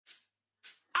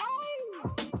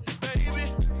Baby,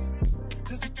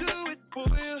 does he do it for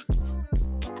you?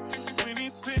 When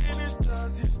he's finished,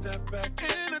 does he step back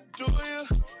and adore you?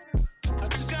 I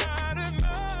just gotta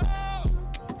know.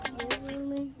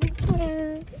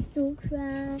 Don't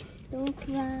cry, don't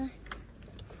cry.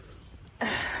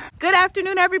 Good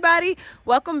afternoon, everybody.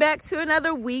 Welcome back to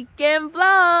another weekend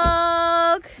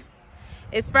vlog.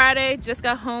 It's Friday. Just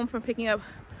got home from picking up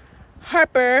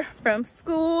Harper from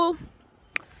school.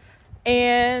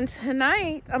 And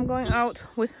tonight I'm going out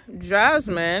with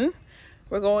Jasmine.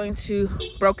 We're going to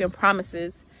Broken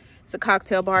Promises. It's a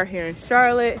cocktail bar here in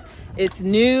Charlotte. It's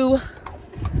new.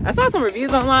 I saw some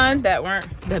reviews online that weren't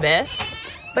the best,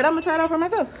 but I'm gonna try it out for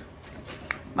myself.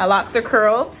 My locks are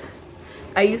curled.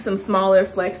 I used some smaller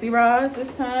flexi rods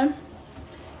this time,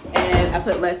 and I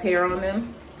put less hair on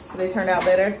them, so they turned out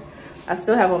better. I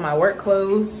still have on my work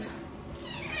clothes,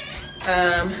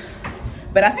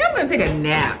 but I think I'm gonna take a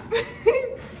nap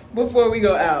before we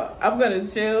go out. I'm gonna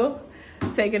chill,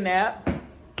 take a nap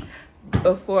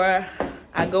before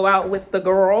I go out with the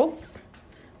girls.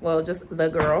 Well, just the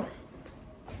girl.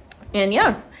 And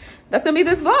yeah, that's gonna be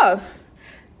this vlog.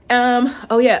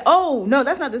 Oh yeah, oh no,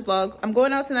 that's not this vlog. I'm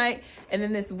going out tonight, and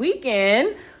then this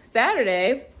weekend,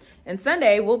 Saturday and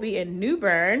Sunday, we'll be in New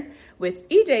Bern with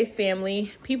EJ's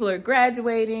family. People are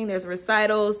graduating, there's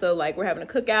recitals, so like we're having a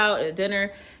cookout, a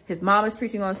dinner. His mom is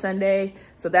preaching on Sunday,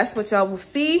 so that's what y'all will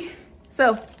see.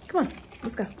 So come on,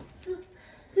 let's go.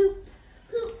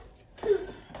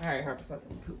 All right, Harper's about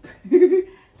to poop.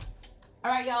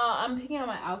 All right, y'all, I'm picking out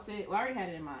my outfit. Well, I already had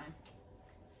it in mind.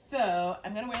 So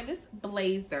I'm gonna wear this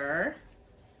blazer.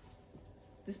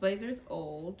 This blazer is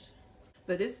old,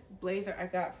 but this blazer I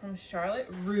got from Charlotte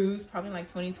Russe, probably like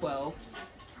 2012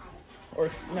 or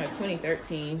no,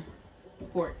 2013,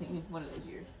 14, one of those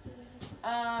years.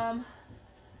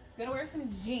 Gonna wear some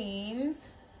jeans.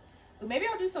 Maybe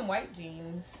I'll do some white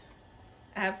jeans.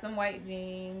 I have some white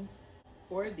jeans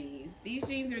for these. These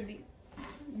jeans are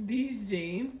these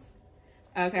jeans.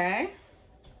 Okay.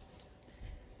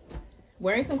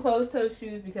 Wearing some closed-toed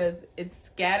shoes because it's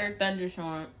scattered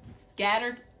thunderstorms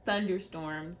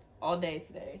all day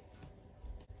today.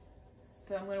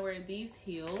 So I'm gonna wear these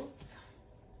heels.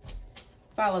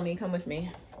 Follow me, come with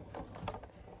me.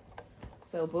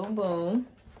 So boom, boom.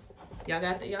 Y'all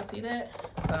got that? Y'all see that?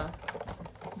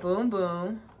 Boom,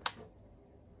 boom.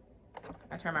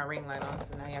 I turned my ring light on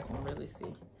so now y'all can really see.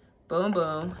 Boom,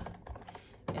 boom.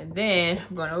 And then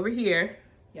I'm going over here.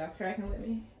 Y'all tracking with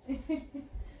me?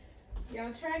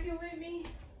 Y'all tracking with me?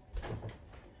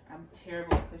 I'm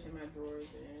terrible at pushing my drawers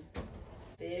in.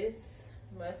 This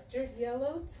mustard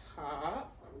yellow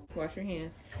top. Wash your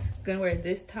hands. I'm gonna wear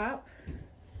this top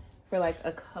for like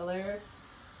a color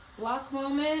block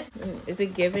moment. Is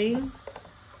it giving?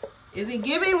 Is it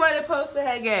giving what the poster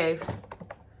had gave?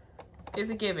 Is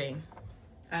it giving?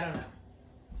 I don't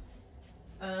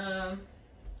know.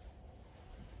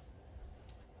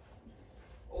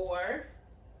 Or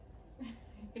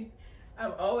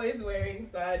I'm always wearing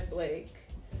side Blake.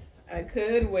 I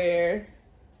could wear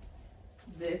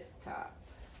this top.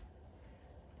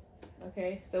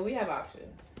 Okay, so we have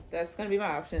options. That's gonna be my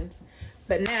options.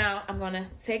 But now I'm gonna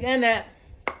take a nap,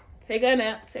 take a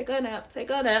nap, take a nap, take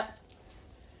a nap,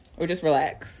 or just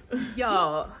relax.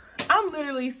 Y'all, I'm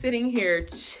literally sitting here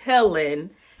chilling,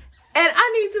 and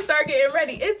I need to start getting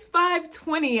ready. It's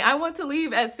 5:20. I want to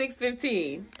leave at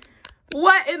 6:15.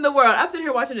 What in the world? I'm sitting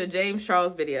here watching a James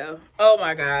Charles video. Oh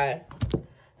my God.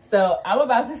 So I'm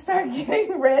about to start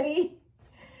getting ready.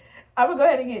 I'm gonna go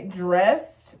ahead and get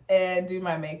dressed and do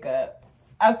my makeup.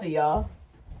 I'll see y'all.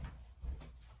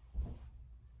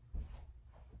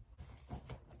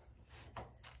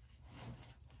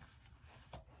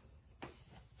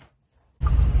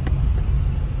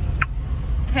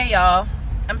 Hey y'all,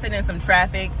 I'm sitting in some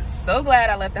traffic. So glad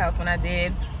I left the house when I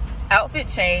did. Outfit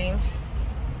change.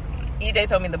 EJ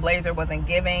told me the blazer wasn't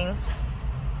giving.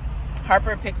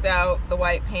 Harper picked out the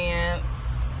white pants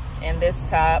and this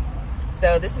top.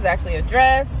 So this is actually a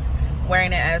dress,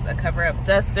 wearing it as a cover-up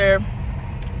duster.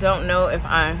 Don't know if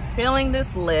I'm feeling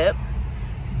this lip,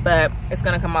 but it's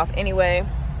gonna come off anyway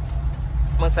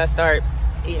once I start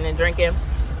eating and drinking.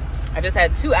 I just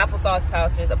had 2 applesauce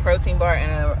pouches, a protein bar,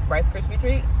 and a Rice Krispie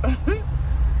treat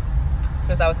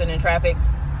since I was sitting in traffic.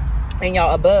 And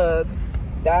y'all, a bug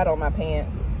died on my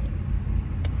pants.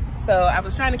 So I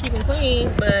was trying to keep them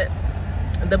clean, but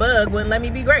the bug wouldn't let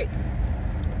me be great.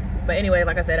 But anyway,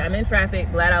 like I said, I'm in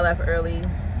traffic. Glad I left early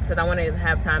because I wanted to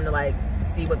have time to like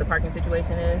see what the parking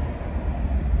situation is.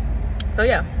 So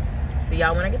yeah, see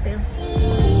y'all when I get there.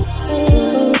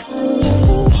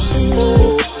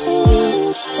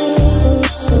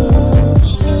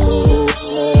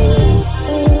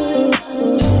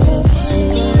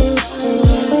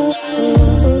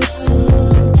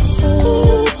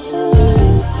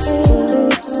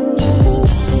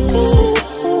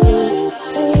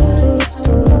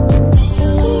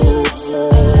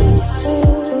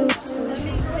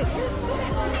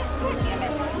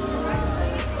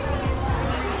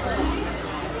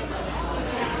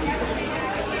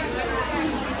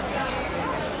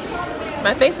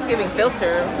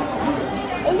 filter.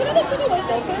 Oh, you know they took away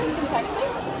filters in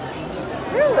Texas?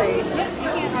 Really? Yep, you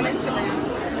can't on Instagram.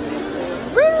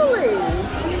 Really?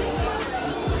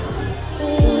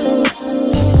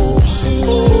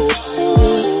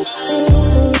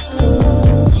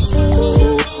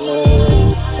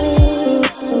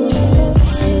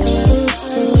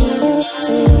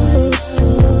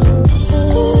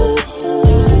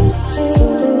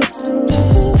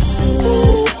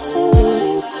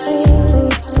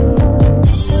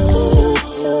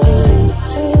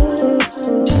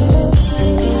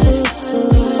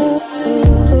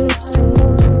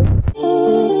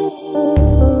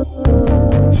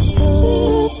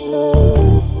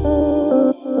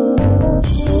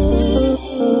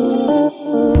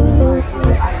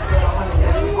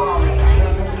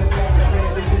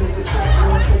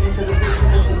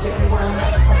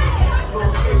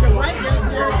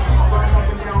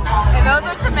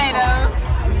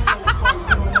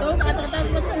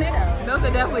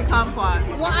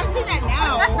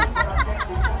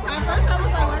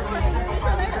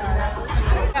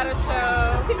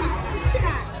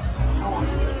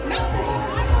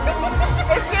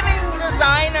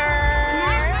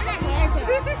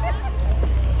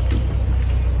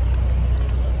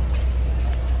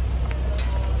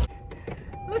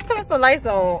 Lights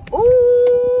on.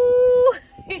 Ooh,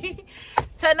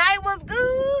 tonight was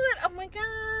good. Oh my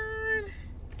god,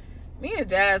 me and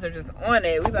Jazz are just on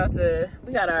it. We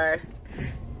got our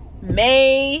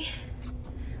May,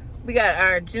 we got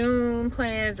our June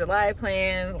plans, July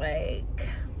plans. Like,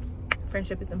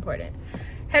 friendship is important.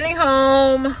 Heading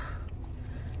home.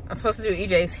 I'm supposed to do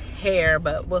EJ's hair,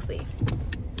 but we'll see.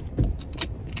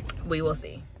 We will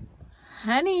see.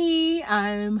 Honey,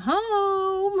 I'm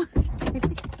home.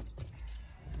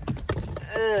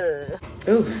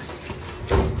 Ooh.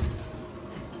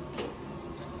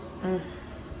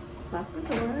 Lock the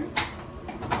door.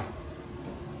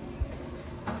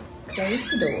 Close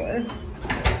the door.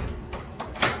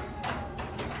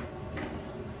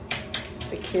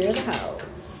 Secure the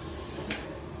house.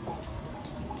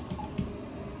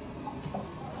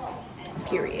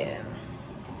 Period.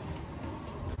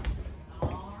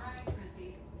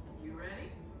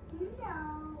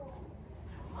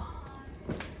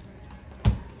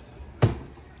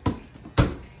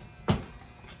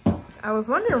 I was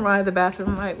wondering why the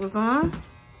bathroom light was on.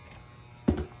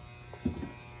 What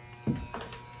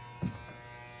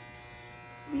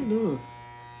are you doing?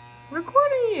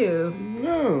 Recording you.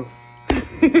 No.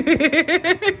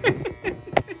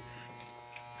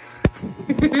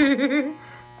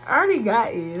 I already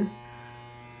got you.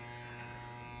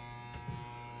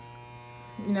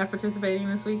 You're not participating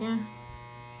this weekend?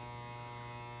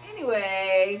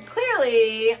 Anyway,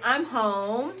 clearly I'm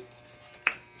home.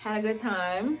 Had a good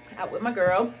time out with my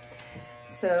girl.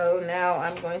 So now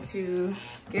I'm going to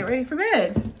get ready for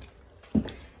bed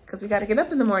because we got to get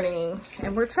up in the morning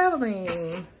and we're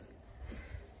traveling.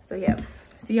 So yeah,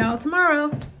 see y'all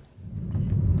tomorrow.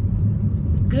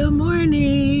 Good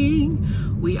morning.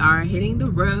 We are hitting the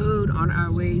road on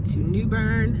our way to New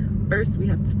Bern. First, we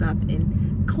have to stop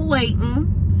in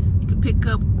Clayton to pick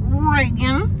up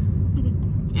Reagan.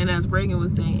 And as Reagan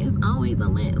was saying, it's always a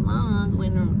lit vlog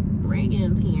when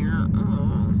Reagan's here.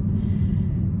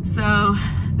 So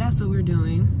that's what we're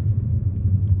doing.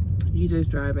 You just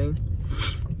driving.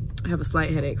 I have a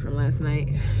slight headache from last night.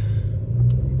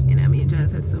 And me and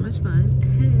Jazz had so much fun.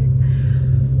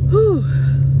 Whew.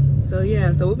 So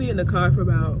yeah, so we'll be in the car for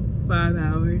about 5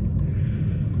 hours.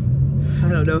 I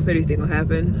don't know if anything will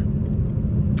happen.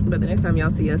 But the next time y'all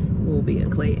see us, we'll be in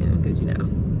Clayton. Because, you know,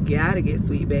 gotta get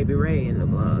Sweet Baby Ray in the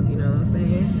vlog. You know what I'm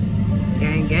saying?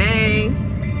 Gang, gang.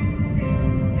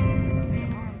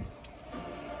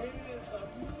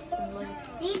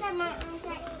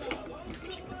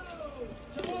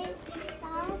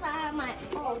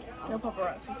 No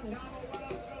paparazzi, please.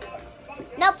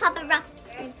 No paparazzi.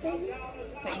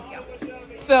 Thank you.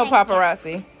 Spell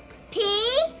paparazzi.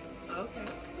 P-R.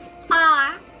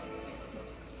 I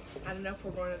don't know if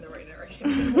we're going in the right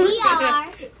direction. P-R.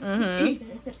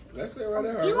 Let's say right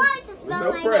there. Do you want me to spell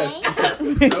no my press.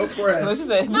 name? No press. What she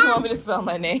said? Do you want me to spell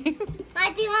my name? Do you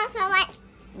want to spell my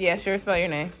Yeah, sure. Spell your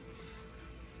name.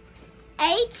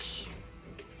 H-A-R-P-E-R.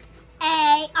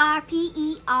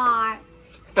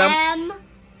 Spell.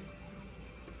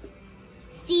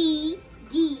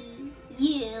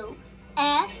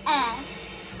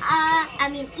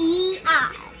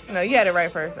 M-C-D-U-F-F-E-R. No, you had it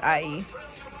right first. I-E.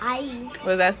 I-E. What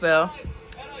does that spell?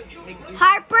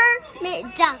 Harper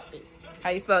McDuffie. How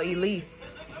you spell Elise?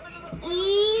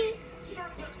 E-L-I.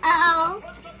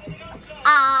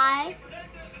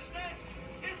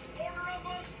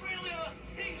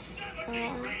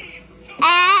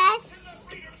 S.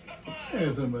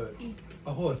 There's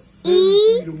a horse 7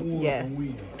 E. 3 to 1 Yes. can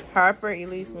win. Harper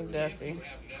Elise McDuffie.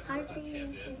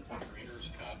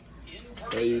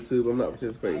 Hey YouTube, I'm not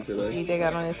participating today. EJ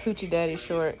got on his hoochie daddy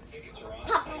shorts.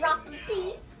 Papa Rapper,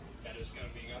 please.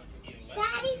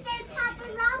 Daddy said Papa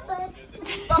Rapper.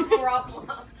 Papa Rapper.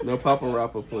 No Papa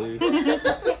Rapper, please. No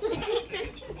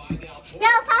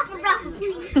Papa Rapper,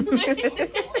 please. No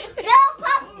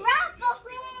Papa Rapper,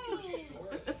 please.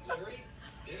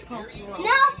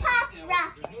 No Papa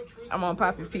Rapper. I'm on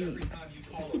Papa Pete.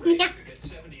 No.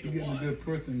 You're getting a good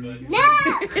person. No. No.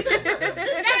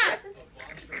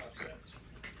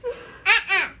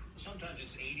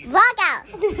 Vlog out.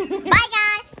 Bye,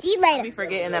 guys. See you later. Be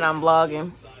forgetting that I'm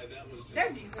vlogging.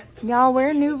 Y'all, we're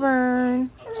in New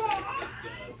Bern.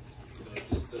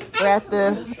 We're at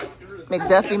the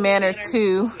McDuffie Manor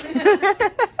 2.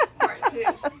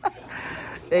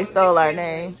 They stole our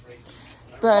name.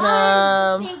 But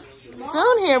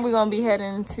soon here we're gonna be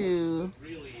heading to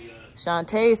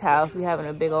Shantae's house. We're having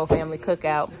a big old family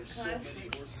cookout.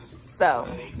 So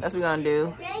that's what we're gonna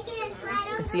do.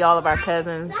 To see all of our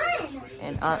cousins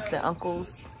and aunts and uncles.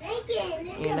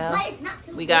 You know,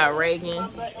 we got Reagan.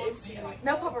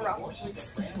 No Papa Rock,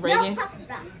 please.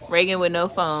 Reagan with no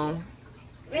phone.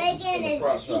 Reagan is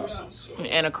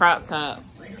And a crop top.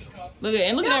 Look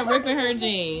at that ripping her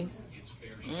jeans.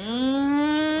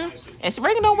 And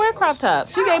Reagan don't wear crop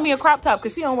tops. She gave me a crop top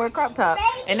because she don't wear crop top,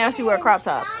 and now she wear crop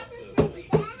tops.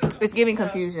 It's giving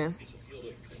confusion.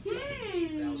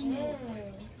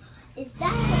 Is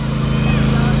that?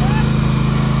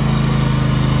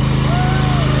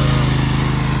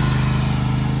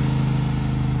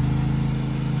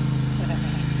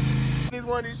 These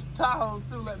one of these Tahoes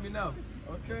too, let me know.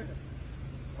 Okay.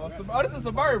 Oh, this is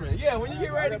Suburban. Yeah, when you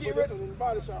get ready to get ready. This is the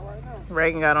body shop right now.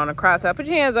 Reagan got on a crop top. Put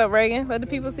your hands up, Reagan. Let the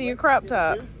people see your crop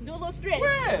top. Do a little stretch.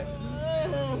 Where?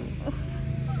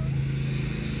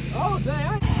 Oh,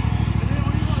 dang.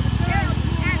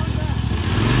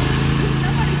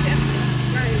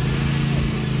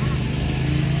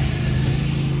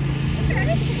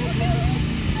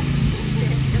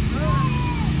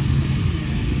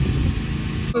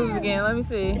 Moves again. Let me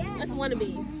see. That's one of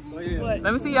these. Oh, yeah.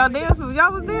 Let me see y'all dance moves.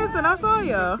 Y'all was dancing. I saw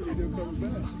y'all.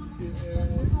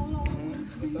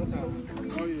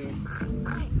 Oh, yeah.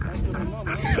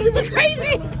 You look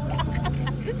crazy.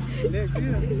 Next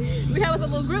year. We have us a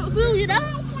little group soon, you know?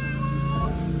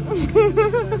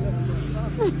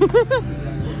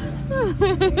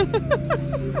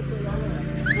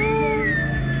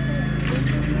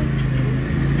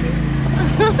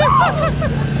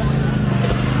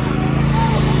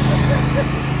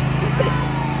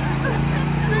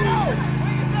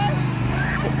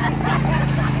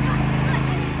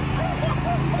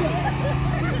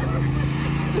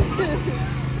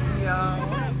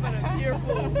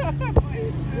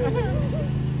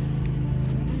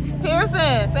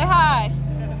 Pearson, say hi.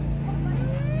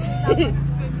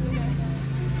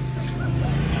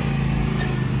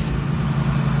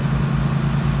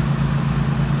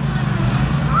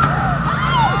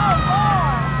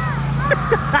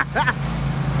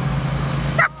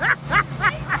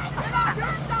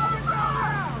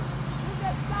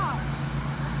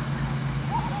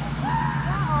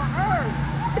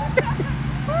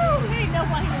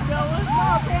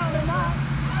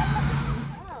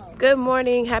 Good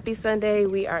morning, happy Sunday.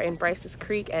 We are in Bryce's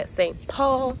Creek at St.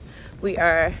 Paul. We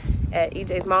are at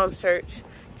EJ's mom's church.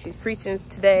 She's preaching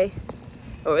today.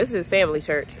 Oh, this is family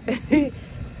church.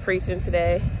 Preaching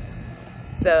today.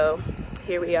 So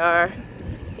here we are.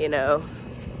 You know,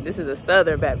 this is a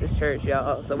Southern Baptist church,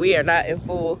 y'all. So we are not in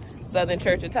full Southern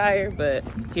church attire, but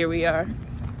here we are.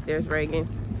 There's Reagan.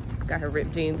 Got her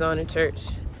ripped jeans on in church.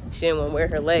 She didn't want to wear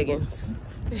her leggings.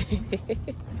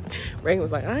 Reagan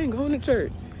was like, I ain't going to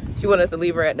church. She wanted us to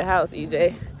leave her at the house,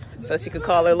 EJ, so she could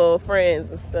call her little friends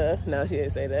and stuff. No, she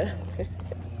didn't say that.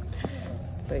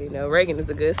 But, you know, Reagan is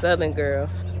a good Southern girl.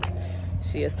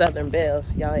 She a Southern belle.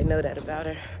 Y'all ain't know that about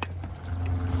her.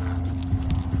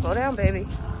 Slow down, baby.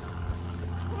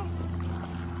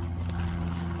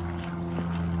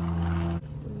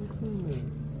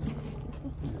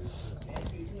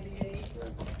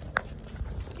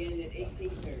 Beginning at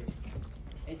 18:30.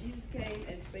 And Jesus came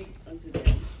and spake unto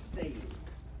them, saying,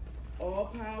 all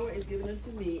power is given unto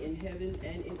me in heaven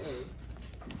and in earth.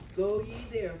 Go ye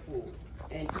therefore,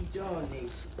 and teach all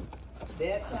nations,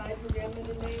 baptizing them in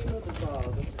the name of the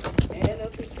Father, and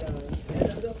of the Son, and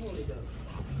of the Holy Ghost.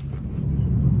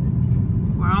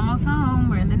 We're almost home.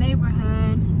 We're in the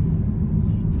neighborhood.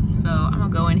 So I'm gonna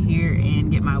go in here and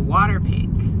get my water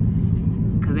pick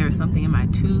because there was something in my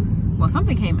tooth. Well,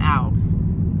 something came out.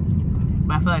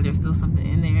 but I feel like there's still something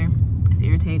in there. It's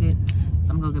irritated. So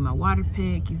I'm gonna go get my water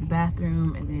pick, use the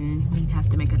bathroom, and then we have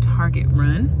to make a Target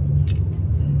run.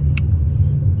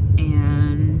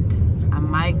 And I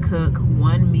might cook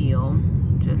one meal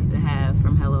just to have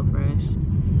from HelloFresh.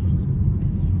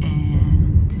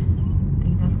 And I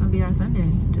think that's gonna be our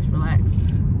Sunday. Just relax.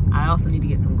 I also need to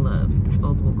get some gloves,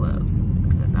 disposable gloves,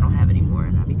 because I don't have any more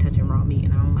and I'll be touching raw meat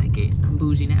and I don't like it. I'm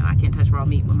bougie now. I can't touch raw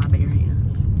meat with my bare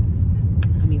hands.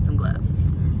 I need some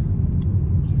gloves.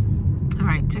 All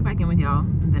right, check back in with y'all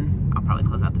and then I'll probably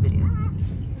close out the video.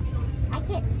 I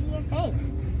can't see your face.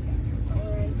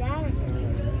 Or Dad's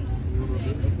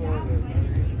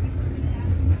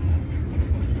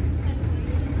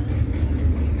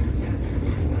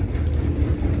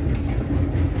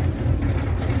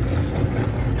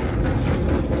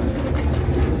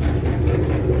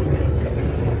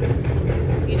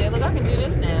Look, I can do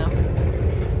this now.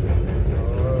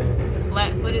 The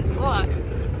flat-footed squat.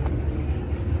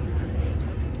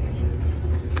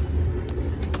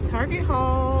 Target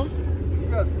haul.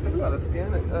 It's got a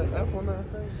scan app on that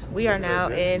thing. We are now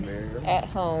at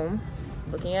home,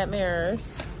 looking at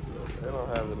mirrors. They don't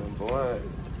have it in black.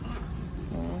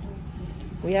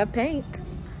 We have paint,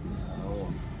 Oh.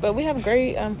 but we have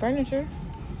great furniture.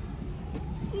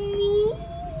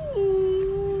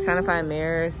 Trying to find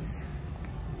mirrors.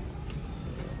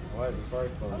 I like the price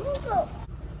on it.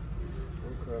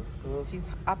 Okay. Well, She's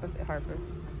opposite Harper.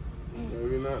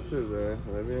 maybe not too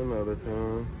bad. Maybe another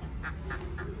time.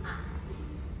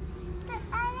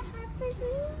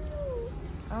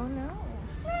 Oh no.